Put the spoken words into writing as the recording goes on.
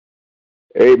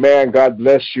Amen. God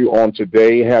bless you on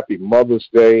today. Happy Mother's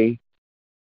Day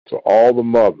to all the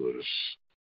mothers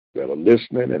that are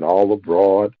listening and all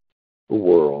abroad the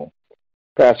world.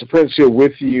 Pastor Prince here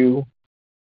with you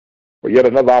for yet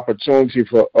another opportunity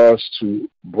for us to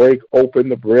break open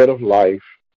the bread of life,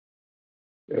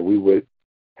 and we would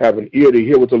have an ear to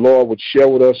hear what the Lord would share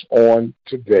with us on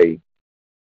today.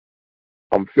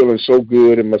 I'm feeling so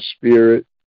good in my spirit.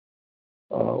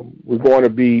 We're going to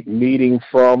be meeting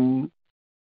from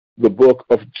the book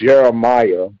of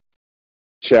Jeremiah,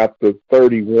 chapter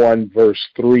 31, verse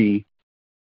 3,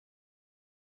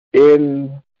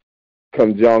 in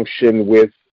conjunction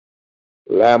with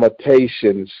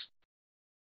Lamentations,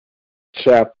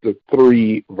 chapter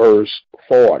 3, verse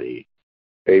 40.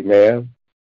 Amen.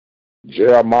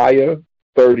 Jeremiah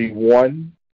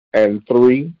 31 and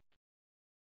 3,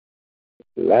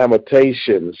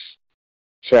 Lamentations,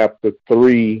 chapter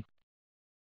 3,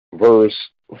 verse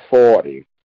 40.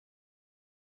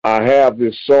 I have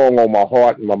this song on my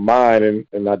heart and my mind,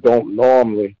 and I don't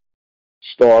normally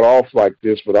start off like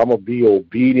this, but I'm going to be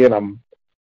obedient. I'm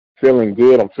feeling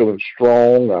good. I'm feeling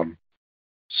strong. I'm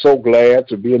so glad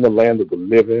to be in the land of the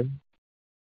living.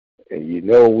 And you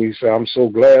know, we say, I'm so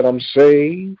glad I'm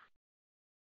saved,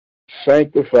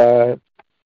 sanctified,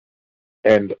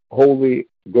 and Holy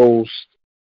Ghost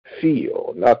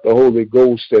filled. Not the Holy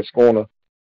Ghost that's going to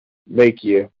make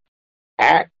you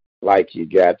act like you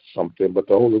got something, but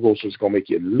the Holy Ghost is going to make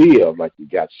you live like you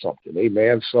got something.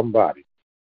 Amen, somebody.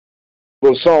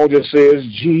 The song just says,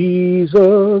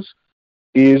 Jesus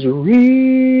is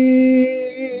real.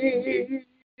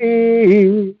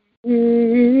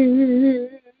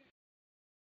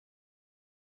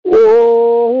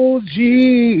 Oh,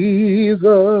 Jesus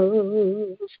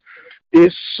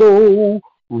is so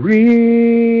real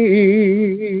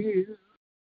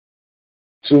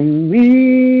to me.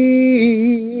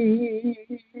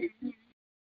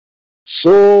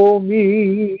 So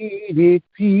many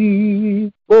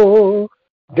people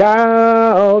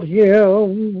doubt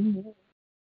him.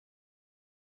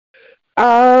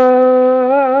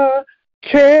 I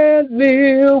can't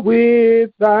live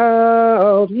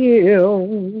without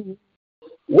him.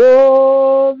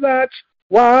 Oh, that's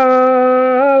why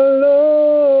I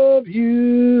love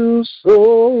you so.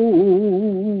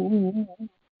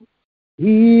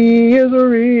 He is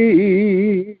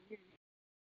real.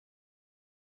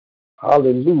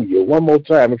 Hallelujah. One more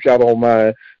time, if y'all don't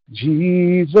mind.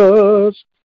 Jesus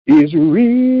is real.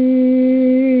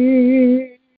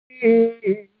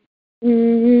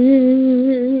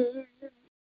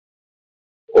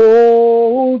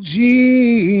 Oh,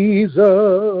 Jesus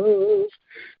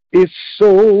is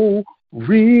so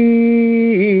real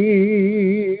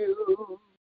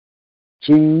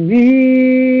to me.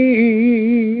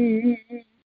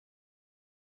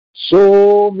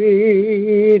 So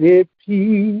many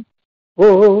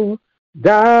people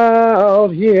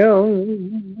doubt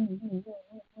him.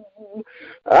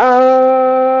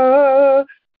 I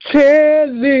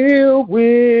can't live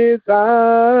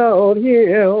without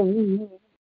him.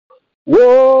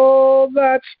 Oh,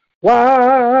 that's why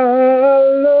I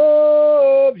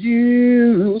love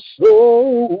you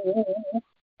so.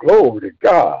 Glory to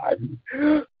God.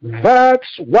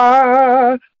 That's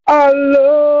why I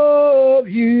love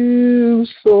you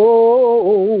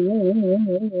so.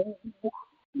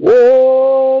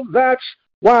 Oh, that's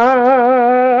why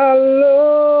I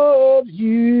love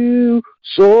you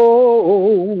so.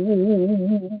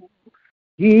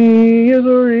 He is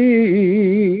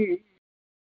real.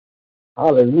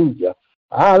 Hallelujah.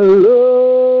 I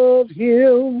love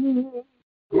him.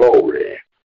 Glory.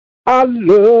 I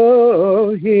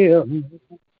love him.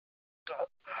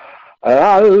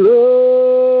 I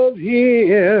love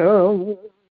him.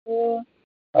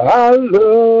 I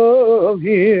love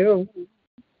him.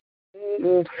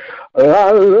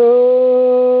 I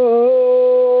love him.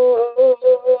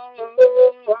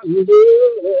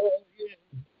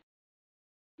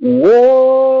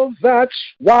 Oh, that's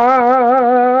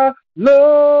why I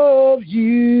love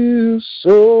you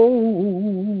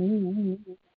so.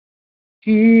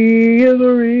 He is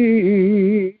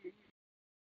real.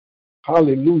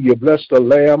 Hallelujah. Bless the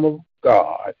Lamb of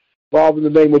God. Father, in the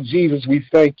name of Jesus, we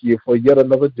thank you for yet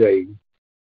another day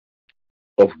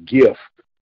of gift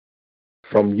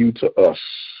from you to us.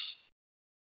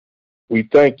 We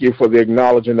thank you for the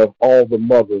acknowledgement of all the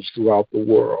mothers throughout the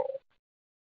world.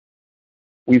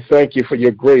 We thank you for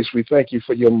your grace. We thank you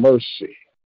for your mercy.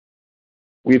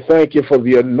 We thank you for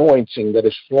the anointing that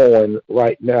is flowing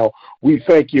right now. We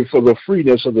thank you for the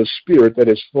freeness of the Spirit that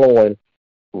is flowing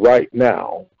right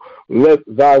now. Let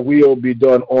thy will be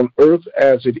done on earth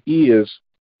as it is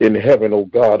in heaven, oh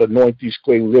God. Anoint these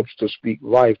clay lips to speak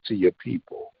life to your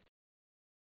people.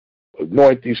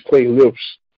 Anoint these clay lips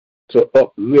to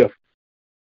uplift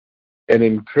and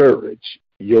encourage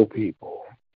your people.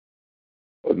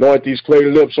 Anoint these clay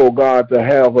lips, oh God, to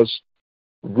have us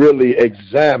really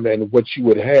examine what you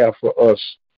would have for us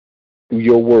through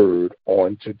your word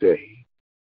on today.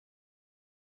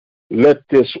 Let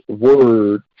this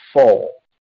word fall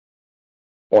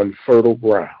on fertile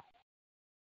ground.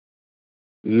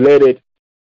 Let it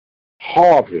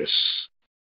harvest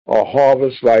a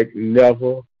harvest like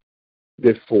never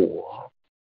before.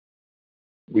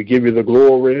 We give you the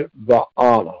glory, the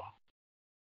honor,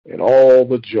 and all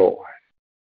the joy,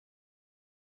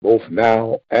 both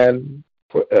now and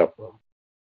forever.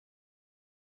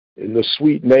 In the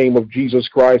sweet name of Jesus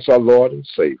Christ, our Lord and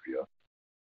Savior,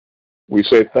 we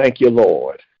say thank you,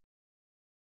 Lord,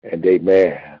 and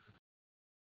amen.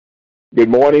 Good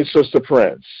morning, Sister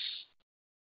Prince.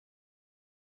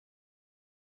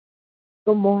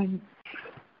 Good morning.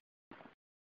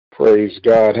 Praise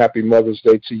God. Happy Mother's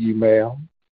Day to you, ma'am.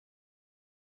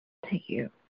 Thank you.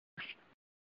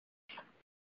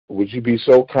 Would you be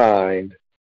so kind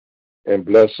and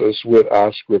bless us with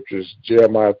our scriptures,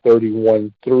 Jeremiah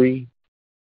 31:3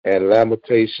 and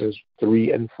Lamentations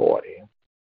 3:40.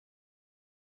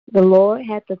 The Lord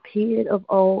hath appeared of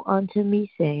old unto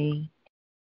me, saying,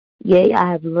 Yea,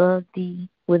 I have loved thee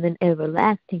with an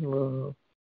everlasting love.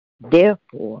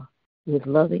 Therefore, with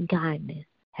loving kindness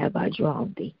have I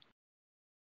drawn thee.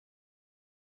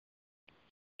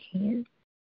 And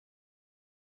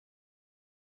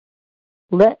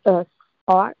let us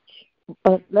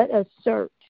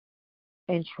search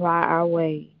and try our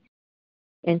ways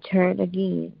and turn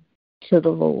again to the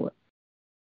Lord.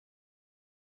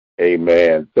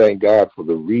 Amen. Thank God for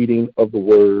the reading of the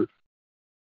word.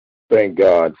 Thank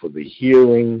God for the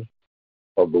hearing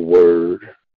of the word.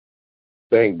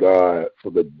 Thank God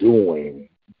for the doing,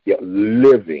 yet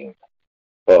living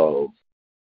of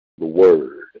the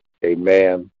word.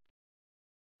 Amen.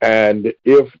 And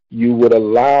if you would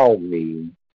allow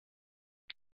me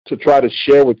to try to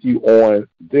share with you on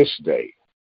this day,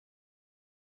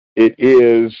 it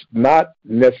is not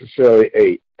necessarily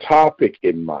a topic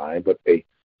in mind, but a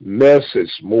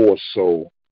message more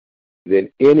so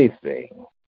than anything.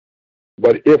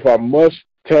 But if I must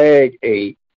tag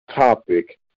a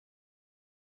topic,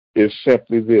 is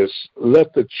simply this: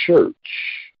 let the church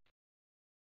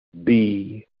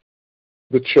be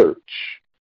the church.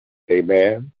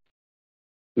 Amen.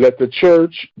 Let the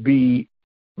church be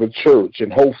the church,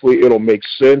 and hopefully it'll make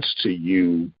sense to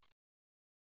you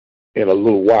in a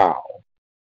little while.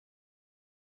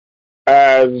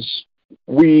 As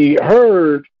we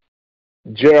heard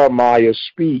Jeremiah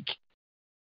speak,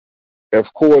 of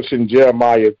course, in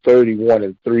Jeremiah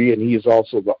 31:3, and he is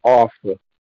also the author of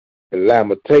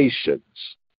Lamentations,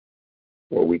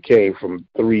 where we came from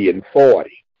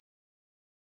 3:40.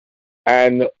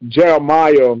 And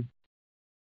Jeremiah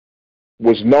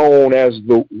was known as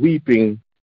the weeping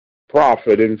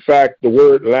prophet. In fact, the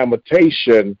word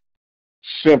lamentation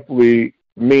simply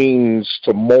means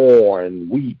to mourn,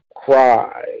 weep,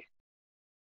 cry,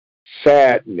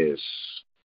 sadness.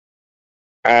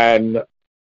 And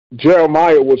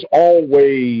Jeremiah was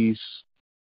always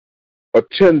a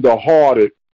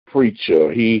tender-hearted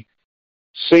preacher. He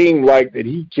seemed like that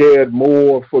he cared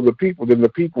more for the people than the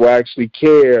people actually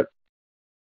cared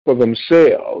for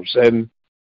themselves. And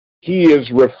he is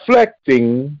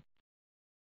reflecting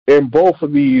in both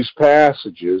of these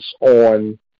passages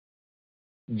on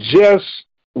just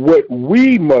what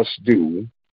we must do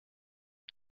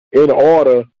in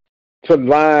order to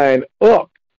line up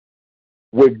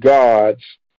with God's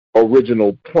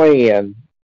original plan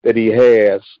that he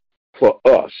has for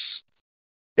us.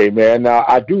 Amen. Now,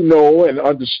 I do know and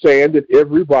understand that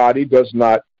everybody does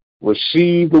not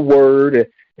receive the word,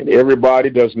 and everybody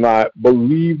does not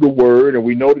believe the word, and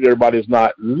we know that everybody is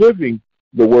not living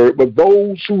the word, but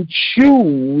those who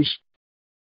choose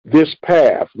this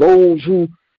path, those who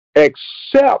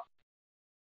accept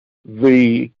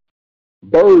the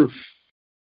birth,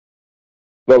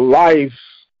 the life,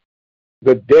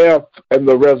 the death, and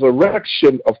the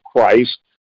resurrection of Christ,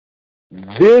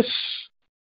 this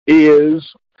is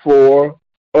for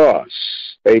us.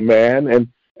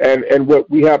 Amen. And what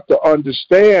we have to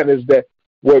understand is that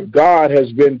what God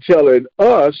has been telling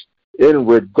us in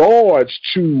regards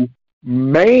to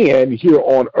man here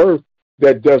on earth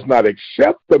that does not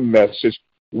accept the message,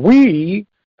 we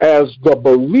as the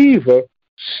believer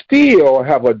still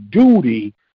have a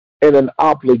duty and an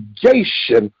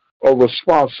obligation, a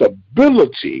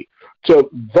responsibility to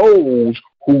those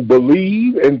who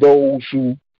believe and those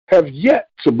who have yet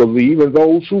to believe and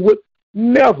those who would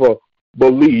never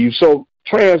believe. So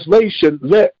translation,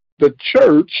 let the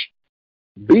church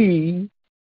be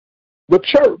the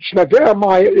church. Now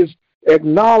Jeremiah is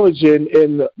acknowledging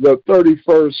in the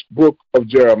 31st book of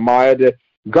Jeremiah that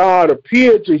God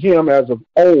appeared to him as of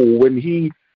old when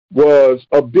he was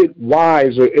a bit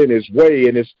wiser in his way.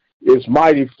 And it's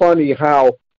mighty funny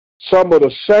how some of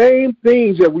the same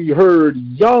things that we heard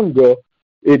younger,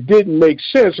 it didn't make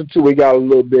sense until we got a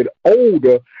little bit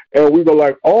older. And we were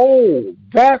like, oh,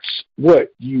 that's what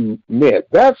you meant.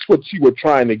 That's what you were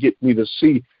trying to get me to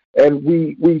see. And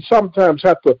we sometimes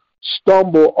have to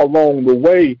stumble along the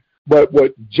way. But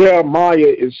what Jeremiah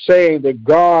is saying, that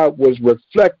God was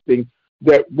reflecting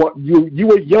that what you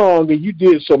were young and you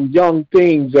did some young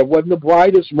things that wasn't the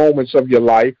brightest moments of your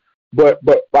life, but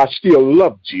I still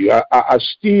loved you. I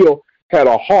still had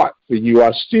a heart for you.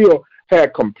 I still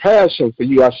had compassion for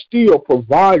you. I still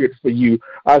provided for you.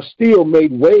 I still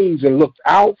made ways and looked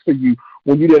out for you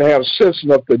when you didn't have sense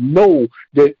enough to know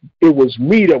that it was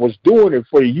me that was doing it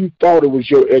for you. You thought it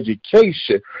was your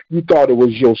education. You thought it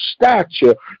was your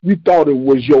stature. You thought it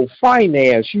was your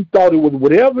finance. You thought it was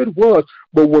whatever it was.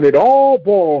 But when it all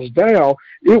boils down,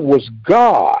 it was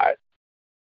God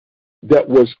that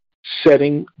was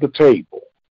setting the table.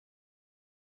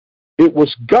 It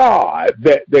was God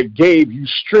that gave you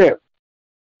strength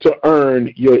to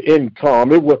earn your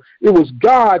income. It was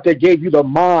God that gave you the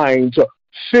mind to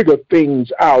figure things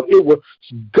out. It was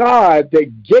God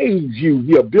that gave you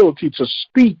the ability to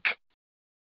speak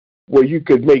where you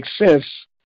could make sense,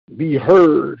 be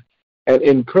heard, and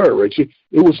encouraged.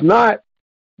 It was not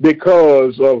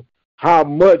because of how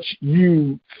much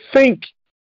you think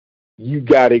you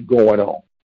got it going on.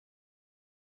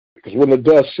 Because when the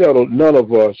dust settled, none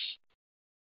of us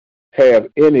have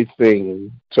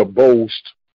anything to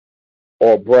boast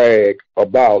or brag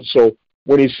about. So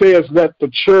when he says let the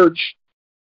church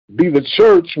be the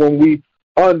church, when we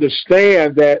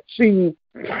understand that, see,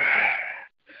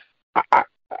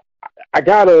 I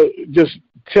gotta just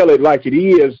tell it like it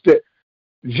is, that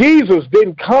Jesus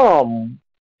didn't come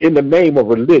in the name of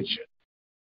religion.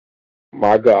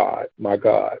 My God, my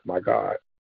God, my God.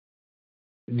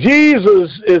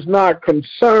 Jesus is not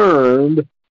concerned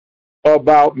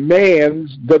about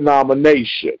man's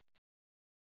denomination.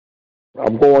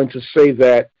 I'm going to say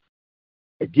that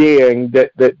again,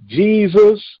 that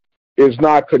Jesus is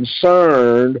not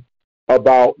concerned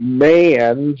about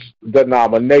man's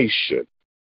denomination.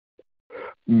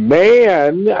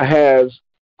 Man has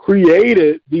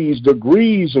created these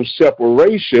degrees of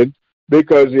separation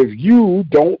because if you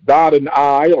don't dot an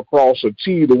I across a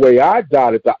T the way I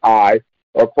dotted the I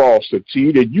across the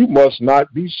T, then you must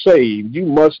not be saved. You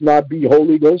must not be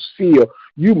Holy Ghost filled.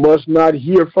 You must not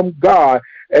hear from God.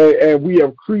 And we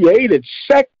have created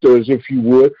sectors, if you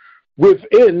would,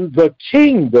 within the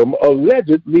kingdom,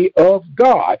 allegedly, of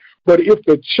God. But if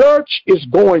the church is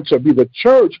going to be the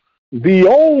church, the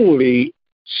only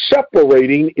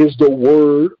separating is the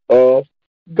word of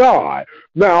God.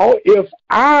 Now, if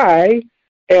I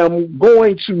am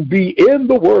going to be in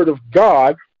the word of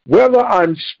God, whether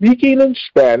I'm speaking in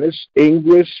Spanish,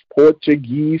 English,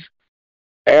 Portuguese,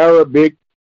 Arabic,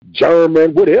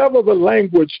 German, whatever the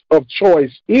language of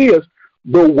choice is,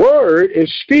 the word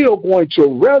is still going to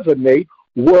resonate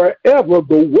wherever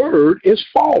the word is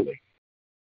falling.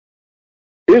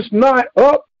 It's not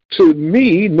up to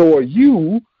me nor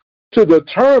you to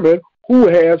determine who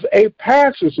has a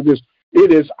passage to this.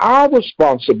 It is our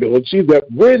responsibility that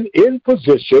when in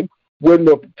position, when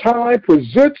the time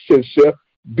presents itself,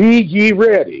 be ye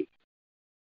ready.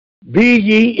 Be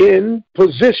ye in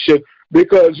position,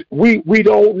 because we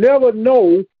don't never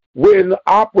know when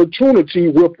opportunity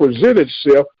will present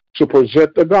itself to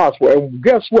present the gospel. And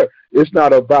guess what? It's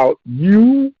not about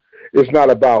you. It's not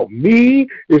about me.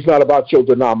 It's not about your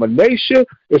denomination.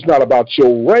 It's not about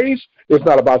your race. It's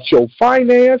not about your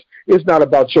finance. It's not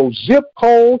about your zip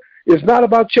code. It's not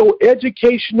about your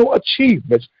educational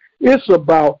achievements. It's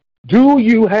about, do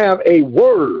you have a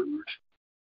word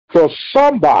for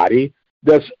somebody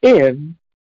that's in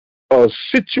a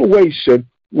situation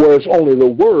where it's only the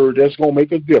word that's going to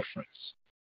make a difference?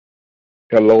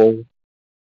 Hello,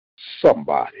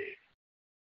 somebody.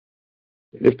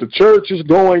 If the church is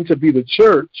going to be the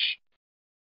church,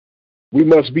 we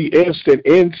must be instant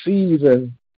in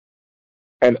season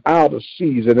and out of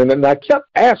season. And then I kept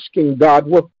asking God,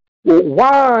 well,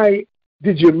 why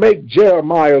did you make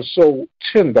Jeremiah so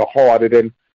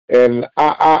tender-hearted? And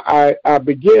I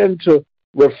began to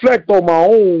reflect on my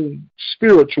own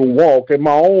spiritual walk and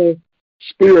my own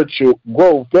spiritual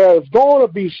growth. There's going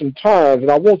to be some times,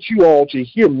 and I want you all to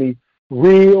hear me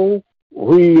real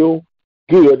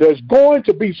good. There's going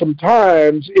to be some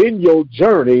times in your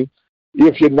journey,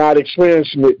 if you're not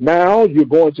experiencing it now, you're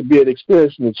going to be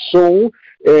experiencing it soon.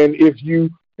 And if you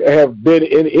have been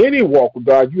in any walk with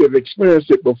God, you have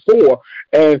experienced it before.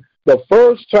 And the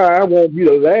first time won't be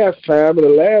the last time, and the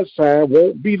last time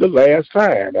won't be the last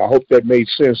time. I hope that made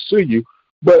sense to you.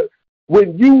 But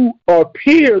when you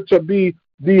appear to be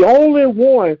the only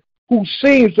one who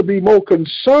seems to be more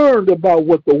concerned about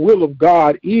what the will of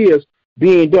God is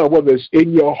being done, whether it's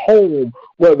in your home,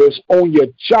 whether it's on your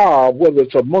job, whether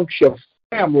it's amongst your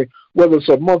family, whether it's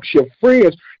amongst your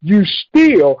friends, you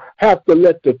still have to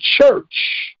let the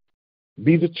church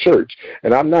be the church.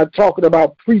 And I'm not talking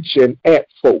about preaching at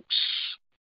folks.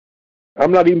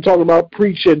 I'm not even talking about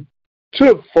preaching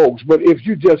to folks, but if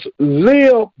you just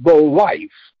live the life,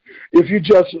 if you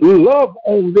just love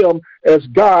on them as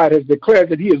God has declared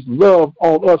that he has loved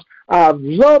on us, I've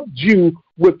loved you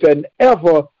with an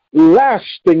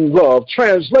everlasting love.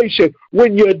 Translation,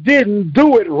 when you didn't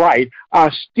do it right,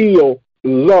 I still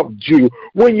loved you.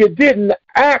 When you didn't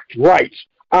act right,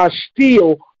 I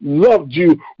still loved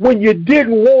you. When you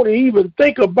didn't want to even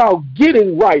think about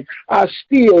getting right, I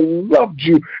still loved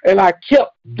you. And I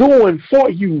kept doing for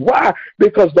you. Why?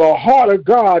 Because the heart of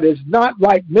God is not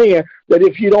like man, that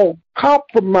if you don't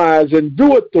compromise and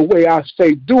do it the way I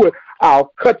say do it,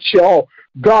 I'll cut you off.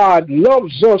 God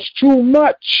loves us too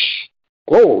much,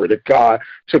 glory to God,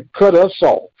 to cut us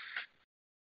off.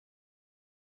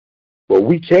 But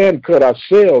we can cut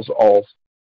ourselves off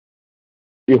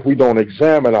if we don't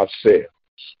examine ourselves,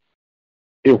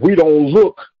 if we don't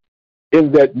look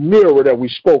in that mirror that we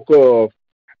spoke of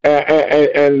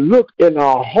and look in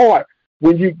our heart.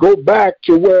 When you go back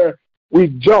to where we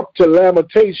jump to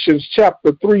Lamentations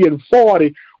chapter 3 and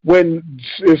 40, when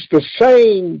it's the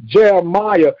same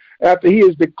Jeremiah, after he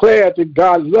has declared that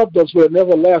God loved us with an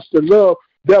everlasting love,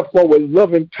 therefore with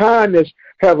loving kindness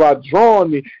have I drawn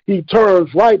thee. He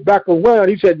turns right back around.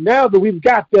 He said, now that we've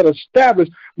got that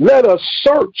established, let us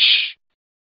search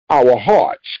our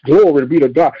hearts. Glory be to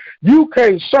God. You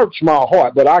can't search my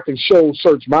heart, but I can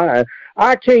search mine.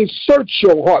 I can't search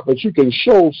your heart, but you can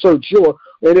search yours.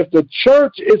 And if the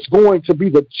church is going to be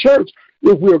the church,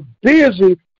 if we're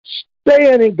busy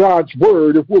staying in God's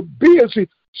word, if we're busy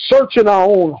searching our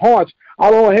own hearts, I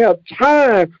don't have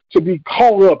time to be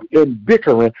caught up in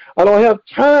bickering. I don't have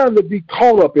time to be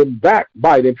caught up in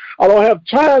backbiting. I don't have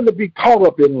time to be caught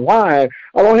up in lying.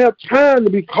 I don't have time to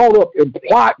be caught up in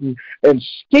plotting and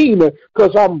scheming,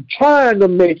 because I'm trying to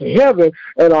make heaven.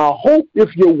 And I hope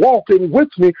if you're walking with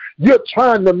me, you're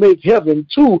trying to make heaven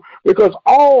too, because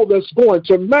all that's going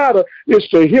to matter is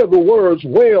to hear the words,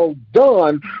 well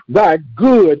done, thy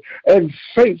good and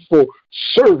faithful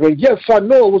servant. Yes, I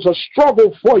know it was a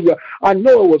struggle for you. I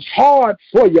know it was hard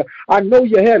for you. I know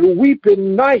you had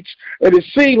weeping nights, and it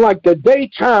seemed like the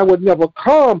daytime would never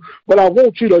come. But I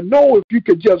want you to know, if you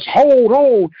could just hold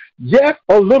on yet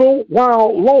a little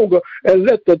while longer and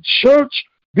let the church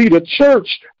be the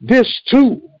church, this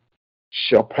too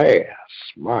shall pass.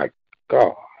 My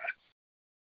God.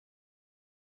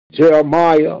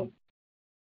 Jeremiah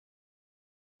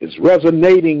is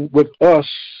resonating with us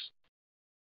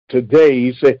today.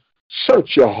 He said,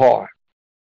 search your heart.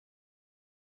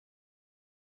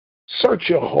 Search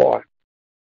your heart.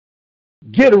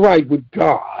 Get right with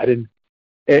God. And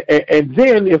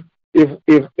then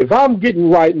if I'm getting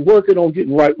right and working on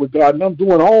getting right with God, and I'm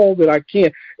doing all that I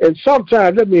can, and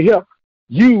sometimes let me help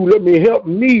you, let me help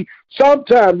me.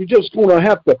 Sometimes you're just going to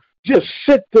have to just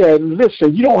sit there and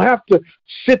listen. You don't have to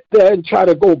sit there and try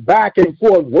to go back and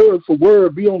forth, word for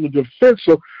word, be on the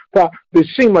defensive. They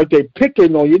seem like they're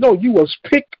picking on you. No, you was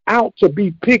picked out to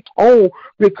be picked on,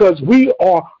 because we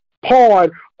are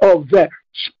part of that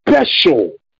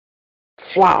special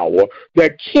flower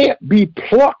that can't be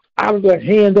plucked out of the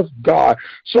hand of God.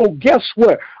 So guess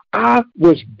what? I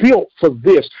was built for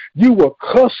this. You were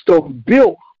custom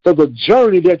built for the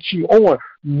journey that you're on.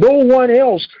 No one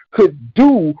else could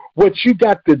do what you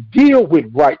got to deal with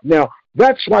right now.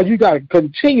 That's why you got to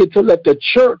continue to let the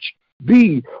church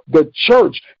be the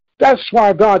church. That's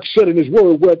why God said in his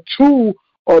word, where 2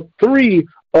 or 3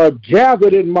 are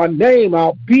gathered in my name,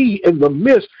 I'll be in the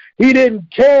midst. He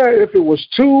didn't care if it was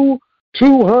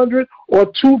 200,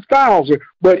 or 2,000.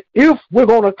 But if we're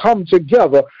going to come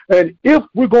together, and if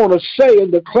we're going to say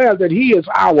and declare that he is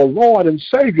our Lord and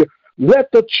Savior,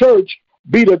 let the church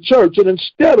be the church. And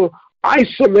instead of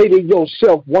isolating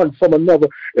yourself one from another,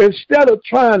 instead of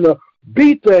trying to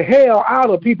beat the hell out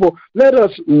of people, let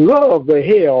us love the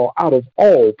hell out of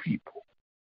all people.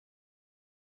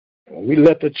 When we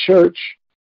let the church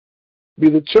be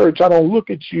the church, I don't look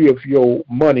at you if your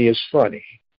money is funny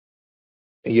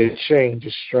and your change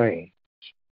is strange.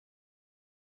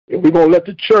 If we're going to let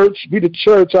the church be the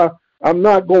church, I'm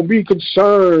not going to be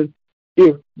concerned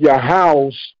if your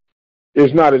house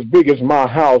is not as big as my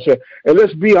house. And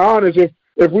let's be honest,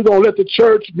 if we're going to let the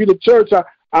church be the church,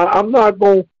 I'm not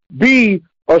going to be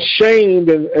ashamed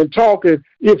and talking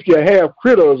if you have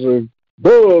critters and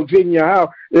bugs in your house.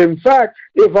 In fact,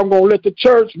 if I'm going to let the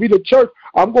church be the church,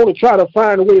 I'm going to try to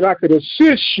find a way that I could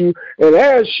assist you and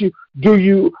ask you, do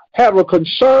you have a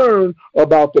concern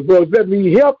about the bugs? Let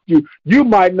me help you. You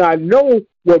might not know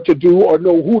what to do or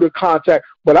know who to contact,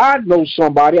 but I know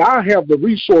somebody. I have the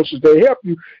resources to help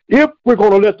you. If we're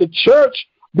going to let the church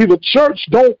be the church,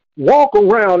 don't walk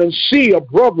around and see a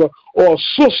brother or a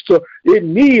sister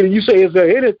in need and you say, is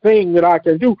there anything that I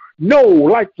can do? No,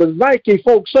 like the Nike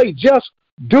folks say, just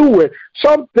do it.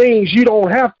 Some things you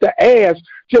don't have to ask.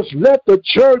 Just let the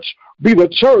church be the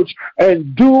church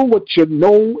and do what you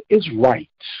know is right.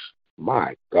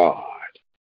 My God.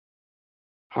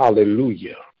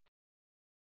 Hallelujah.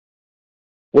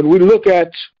 When we look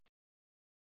at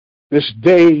this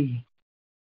day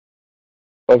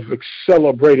of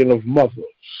celebrating of mothers,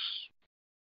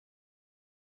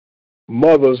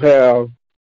 mothers have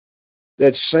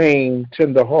that same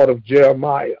tender heart of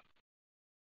Jeremiah.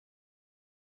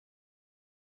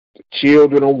 The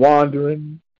children are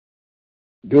wandering,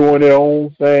 doing their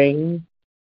own thing.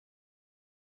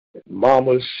 And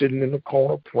mama's sitting in the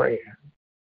corner praying.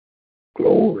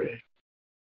 Glory.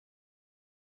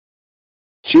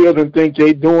 Children think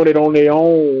they're doing it on their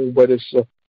own, but it's the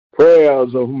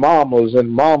prayers of mamas and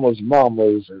mamas'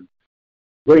 mamas and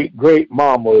great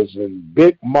mamas and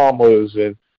big mamas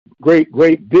and great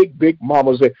big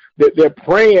mamas. They're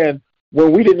praying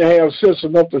when we didn't have sense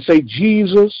enough to say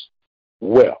Jesus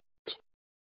wept.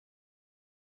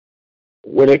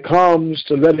 When it comes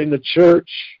to letting the church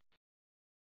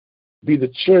be the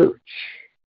church,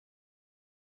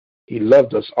 he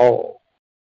loved us all.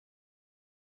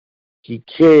 He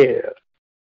cared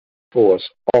for us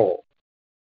all.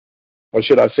 Or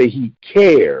should I say he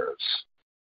cares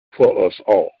for us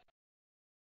all.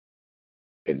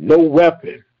 And no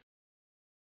weapon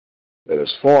that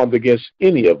is formed against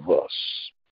any of us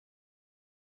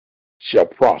shall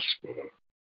prosper.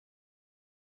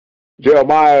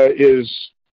 Jeremiah is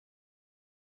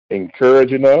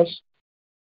encouraging us.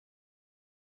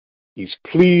 He's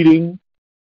pleading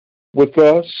with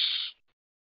us.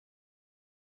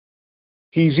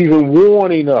 He's even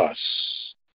warning us.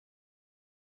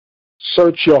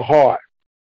 Search your heart.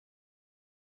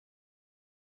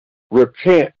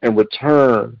 Repent and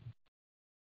return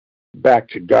back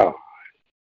to God.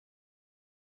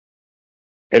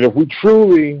 And if we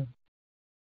truly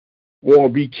want to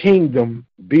be kingdom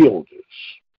builders,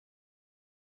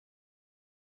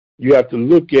 you have to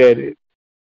look at it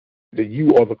that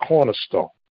you are the cornerstone.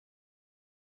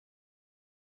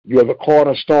 You are the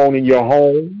cornerstone in your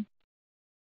home.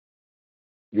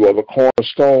 You are the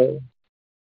cornerstone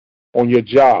on your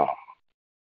job.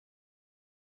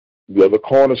 You are the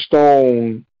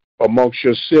cornerstone amongst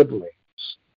your siblings.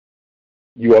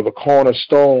 You are the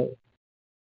cornerstone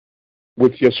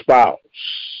with your spouse.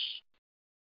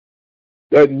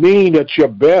 Doesn't mean that you're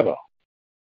better.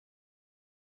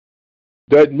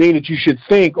 Doesn't mean that you should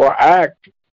think or act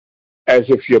as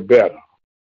if you're better.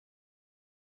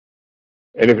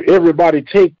 And if everybody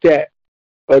take that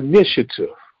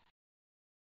initiative,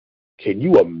 can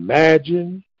you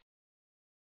imagine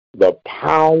the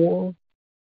power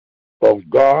of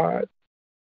God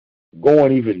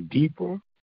going even deeper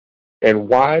and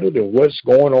wider than what's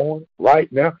going on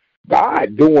right now?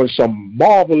 God doing some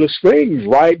marvelous things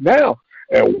right now,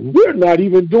 and we're not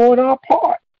even doing our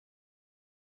part.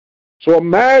 So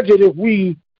imagine if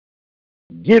we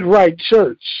get right,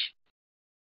 church,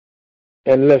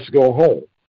 and let's go home.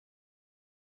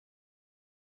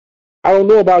 I don't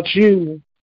know about you,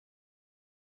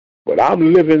 but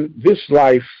I'm living this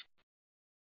life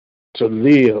to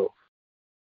live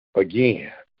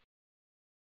again.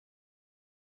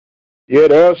 Yeah,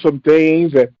 there are some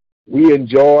things that we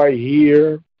enjoy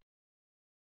here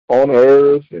on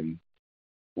earth, and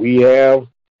we have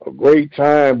a great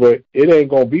time, but it ain't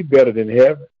going to be better than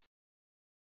heaven.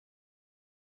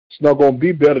 It's not going to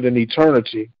be better than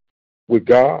eternity with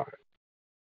God.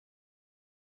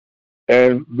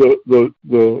 And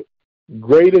the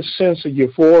greatest sense of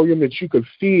euphoria that you could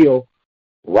feel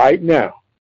right now,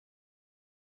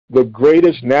 the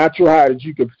greatest natural high that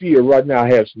you could feel right now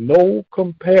has no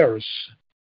comparison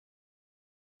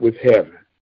with heaven.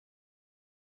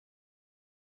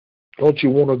 Don't you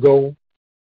want to go?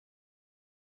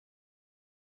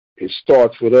 It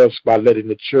starts with us by letting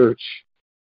the church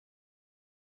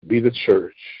be the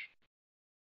church.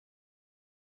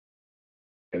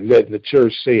 and letting the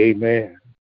church say amen.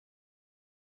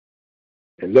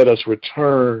 And let us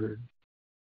return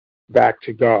back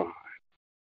to God.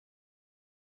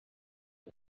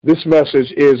 This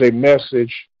message is a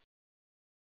message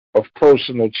of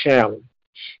personal challenge.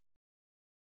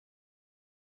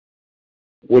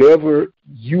 Whatever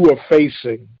you are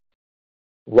facing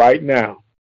right now,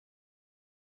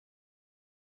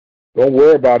 don't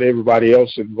worry about everybody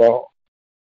else involved.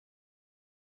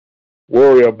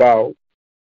 Worry about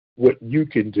what you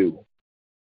can do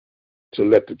to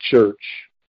let the church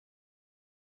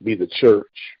be the church.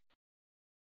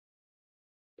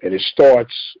 And it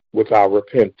starts with our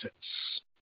repentance.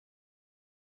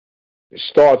 It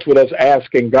starts with us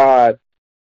asking God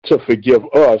to forgive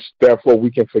us, therefore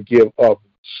we can forgive others.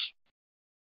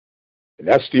 And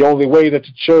that's the only way that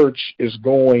the church is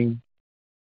going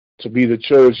to be the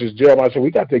church. As Jeremiah said,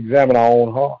 we got to examine our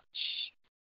own hearts.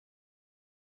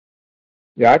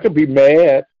 Yeah, I could be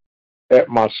mad at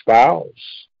my spouse,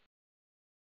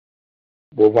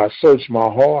 but if I search my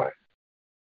heart,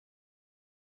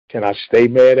 can I stay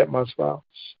mad at my spouse?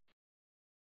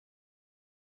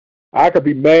 I could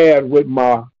be mad with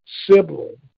my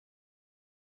sibling,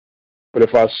 but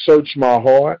if I search my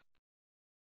heart,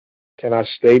 can I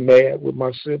stay mad with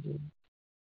my sibling?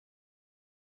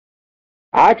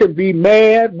 I could be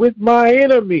mad with my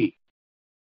enemy,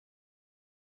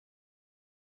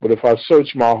 but if I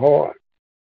search my heart,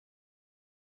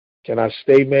 can I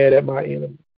stay mad at my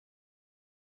enemy?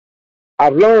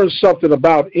 I've learned something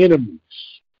about enemies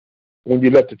when you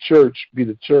let the church be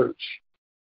the church.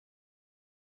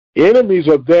 Enemies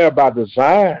are there by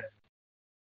design,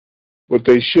 but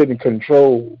they shouldn't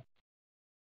control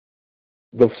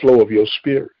the flow of your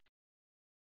spirit.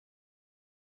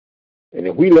 And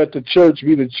if we let the church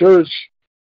be the church,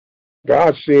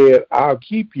 God said, I'll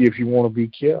keep you if you want to be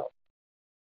kept.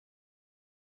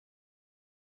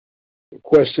 The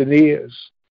question is,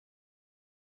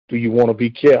 do you want to be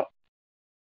kept?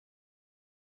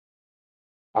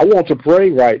 I want to pray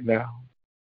right now.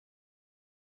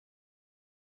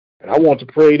 And I want to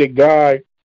pray that God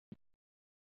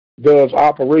does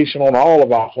operation on all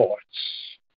of our hearts,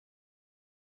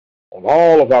 on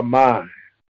all of our minds,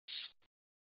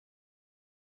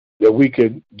 that we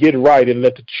can get right and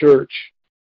let the church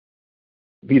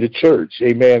be the church.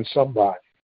 Amen, somebody.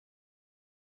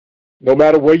 No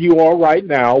matter where you are right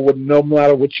now, no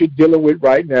matter what you're dealing with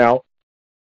right now,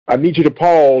 I need you to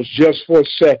pause just for a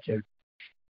second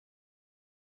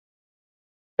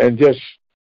and just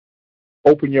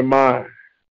open your mind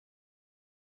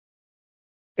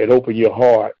and open your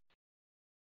heart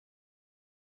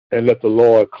and let the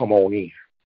Lord come on in.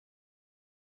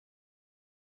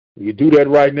 You do that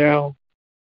right now.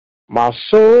 My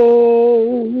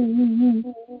soul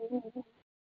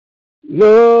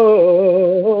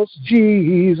loves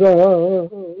Jesus.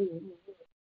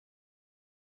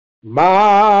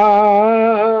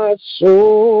 My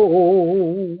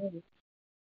soul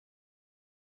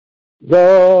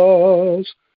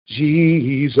loves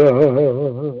Jesus.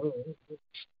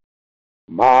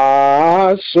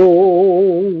 My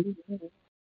soul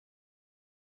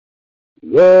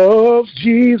loves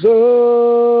Jesus.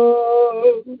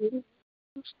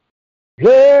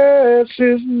 Bless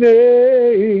his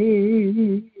name.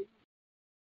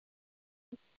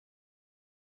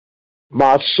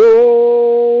 My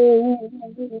soul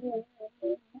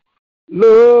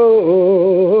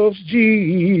loves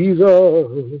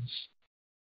Jesus.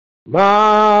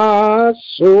 My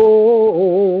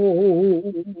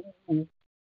soul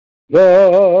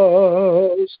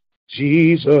loves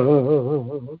Jesus.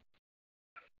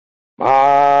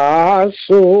 My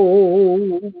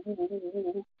soul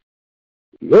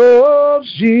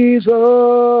loves Jesus.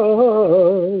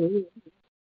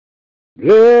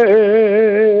 Bless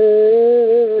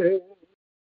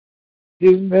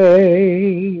his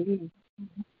name.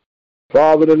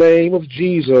 Father, in the name of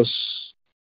Jesus,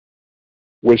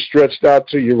 we're stretched out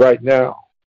to you right now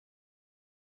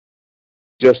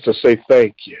just to say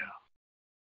thank you.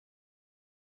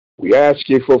 We ask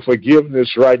you for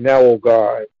forgiveness right now, oh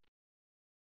God,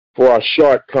 for our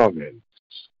shortcomings.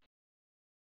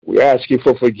 We ask you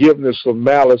for forgiveness for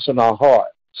malice in our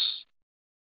hearts.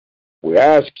 We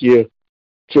ask you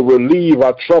to relieve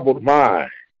our troubled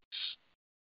minds.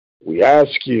 We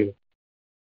ask you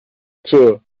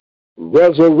to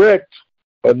resurrect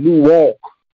a new walk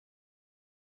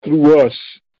through us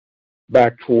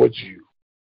back towards you.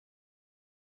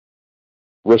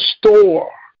 Restore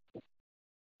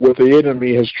what the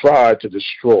enemy has tried to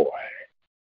destroy.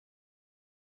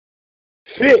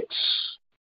 Fix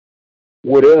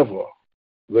whatever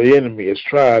the enemy has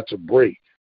tried to break.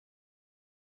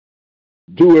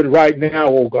 Do it right now,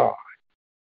 oh God,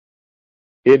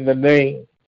 in the name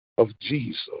of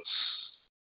Jesus.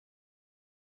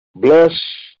 Bless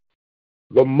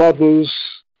the mothers,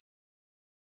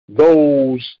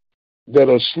 those that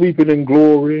are sleeping in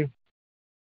glory,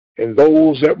 and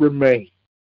those that remain.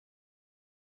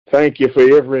 Thank you for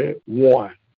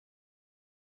everyone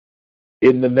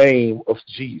in the name of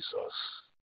Jesus.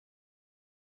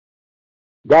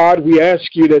 God, we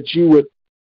ask you that you would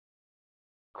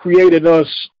create in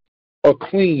us a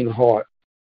clean heart,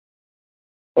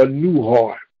 a new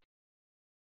heart,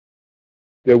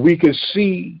 that we can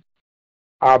see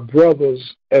our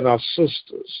brothers and our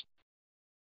sisters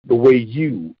the way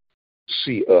you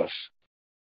see us,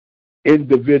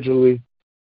 individually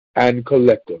and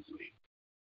collectively.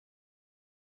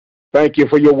 Thank you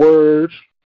for your word.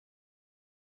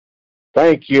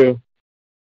 Thank you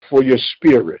for your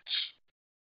spirit.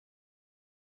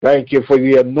 Thank you for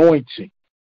the anointing.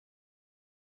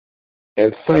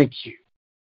 And thank you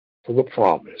for the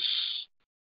promise.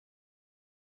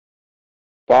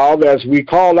 Father, as we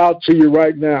call out to you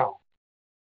right now,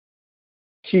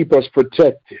 keep us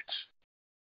protected.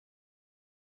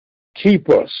 Keep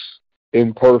us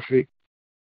in perfect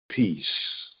peace.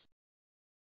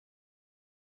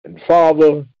 And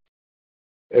Father,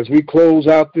 as we close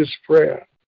out this prayer,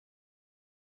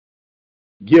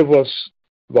 give us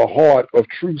the heart of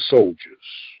true soldiers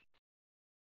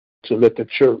to let the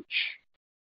church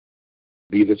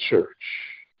be the church.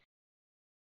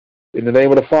 In the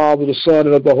name of the Father, the Son,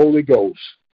 and of the Holy Ghost,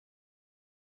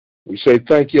 we say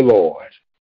thank you, Lord.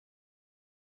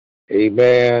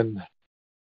 Amen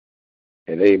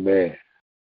and amen.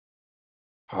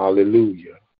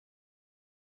 Hallelujah.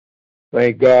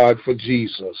 Thank God for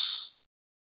Jesus.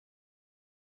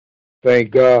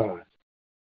 Thank God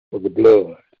for the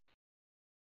blood.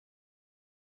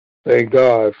 Thank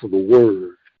God for the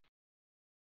word.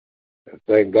 And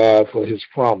thank God for his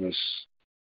promise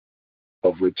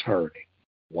of returning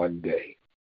one day.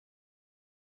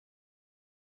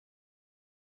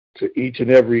 To each and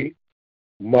every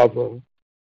mother,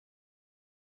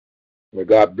 may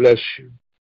God bless you.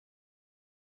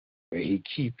 May he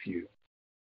keep you,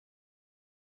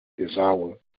 is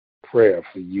our prayer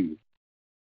for you.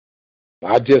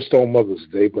 Not just on Mother's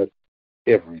Day, but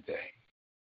every day.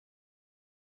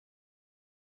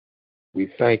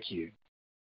 We thank you.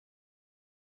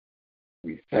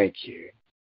 We thank you.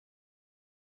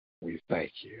 We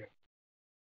thank you.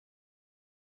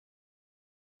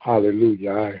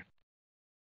 Hallelujah. I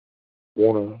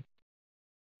want to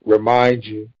remind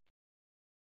you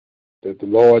that the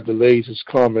Lord delays his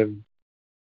coming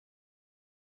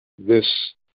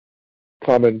this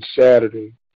coming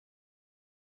Saturday.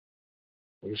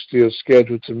 We're still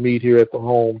scheduled to meet here at the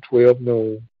home 12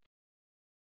 noon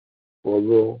for a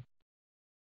little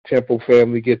Temple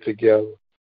family get-together.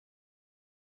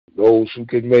 Those who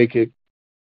can make it,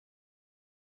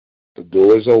 the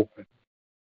door is open.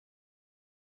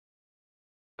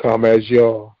 Come as you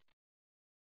are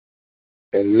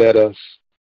and let us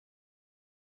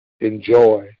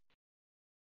enjoy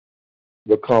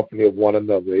the company of one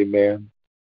another. Amen.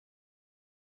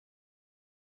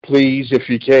 Please, if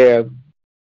you can,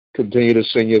 continue to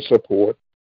send your support.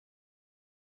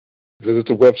 Visit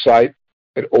the website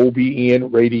at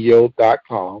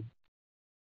obnradio.com. Of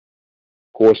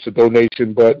course, the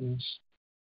donation buttons.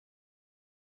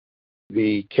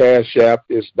 The Cash App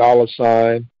is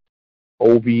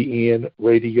 $OBN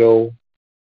Radio.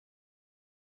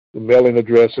 The mailing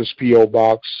address is P.O.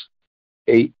 Box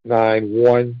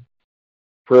 891,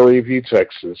 Prairie View,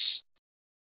 Texas,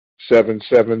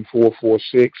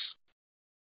 77446.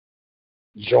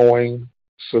 Join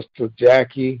Sister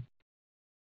Jackie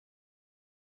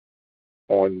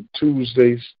on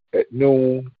Tuesdays at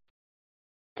noon,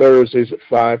 Thursdays at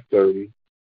 5:30,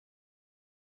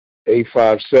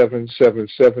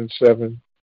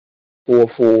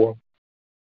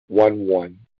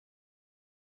 857-777-4411.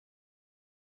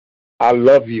 I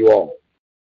love you all.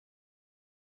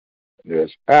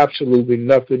 There's absolutely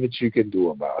nothing that you can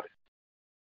do about it.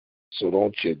 So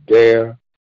don't you dare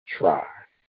try.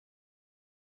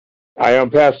 I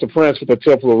am Pastor Prince with the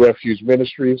Temple of Refuge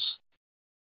Ministries.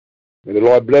 May the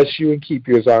Lord bless you and keep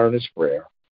you as our earnest prayer.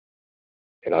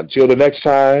 And until the next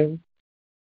time,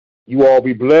 you all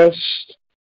be blessed.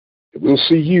 We'll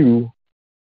see you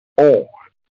on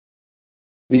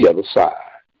the other side.